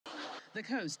The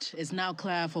coast is now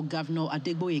clear for Governor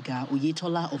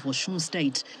Oyetola of Osun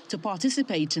State to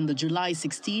participate in the July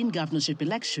 16 governorship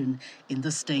election in the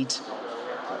state.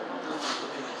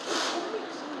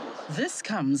 This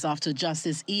comes after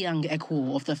Justice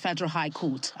Ekwo of the Federal High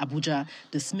Court, Abuja,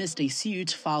 dismissed a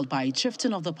suit filed by a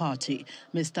chieftain of the party,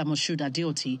 Mr. Moshood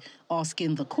Adeoti,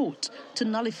 asking the court to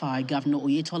nullify Governor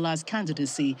Oyetola's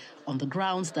candidacy on the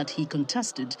grounds that he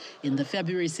contested in the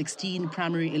February 16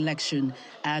 primary election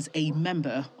as a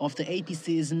member of the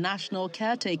APC's National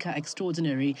Caretaker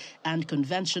Extraordinary and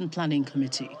Convention Planning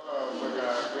Committee.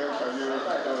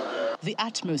 The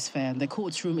atmosphere in the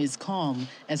courtroom is calm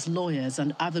as lawyers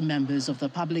and other members of the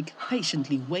public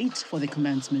patiently wait for the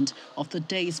commencement of the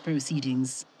day's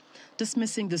proceedings.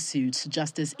 Dismissing the suit,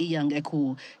 Justice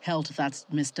Ekwo held that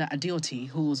Mr. Adeoti,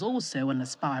 who was also an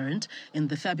aspirant in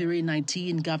the February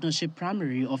 19 governorship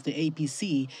primary of the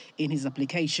APC, in his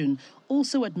application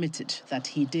also admitted that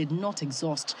he did not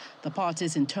exhaust the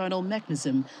party's internal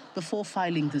mechanism before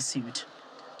filing the suit.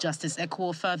 Justice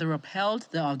Ekwo further upheld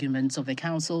the arguments of the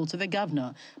counsel to the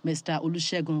governor, Mr.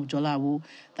 Olusegun,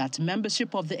 that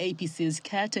membership of the APC's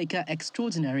Caretaker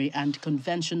Extraordinary and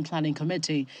Convention Planning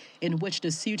Committee, in which the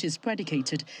suit is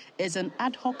predicated, is an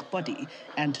ad hoc body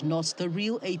and not the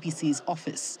real APC's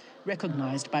office,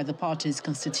 recognized by the party's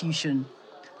constitution.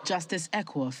 Justice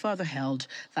Ekwo further held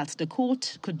that the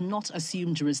court could not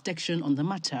assume jurisdiction on the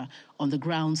matter on the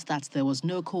grounds that there was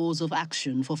no cause of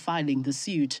action for filing the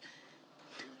suit.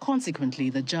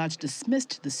 Consequently, the judge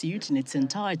dismissed the suit in its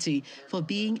entirety for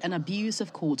being an abuse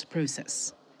of court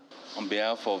process. On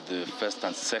behalf of the first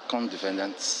and second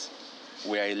defendants,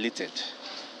 we are elated.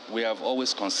 We have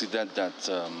always considered that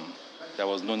there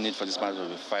was no need for this matter to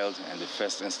be filed in the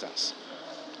first instance.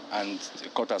 And the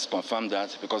court has confirmed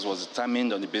that because it was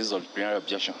determined on the basis of preliminary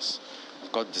objections. The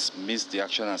court dismissed the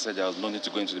action and said there was no need to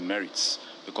go into the merits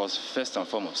because, first and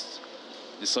foremost,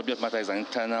 the subject matter is an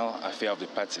internal affair of the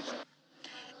party.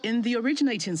 In the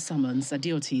originating summons,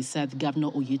 Adeoti said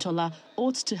Governor Oyetola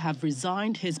ought to have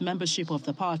resigned his membership of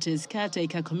the party's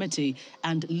caretaker committee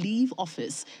and leave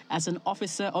office as an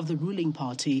officer of the ruling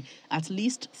party at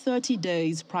least 30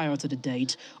 days prior to the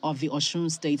date of the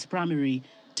Osun State primary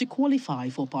to qualify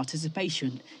for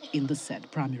participation in the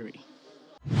said primary.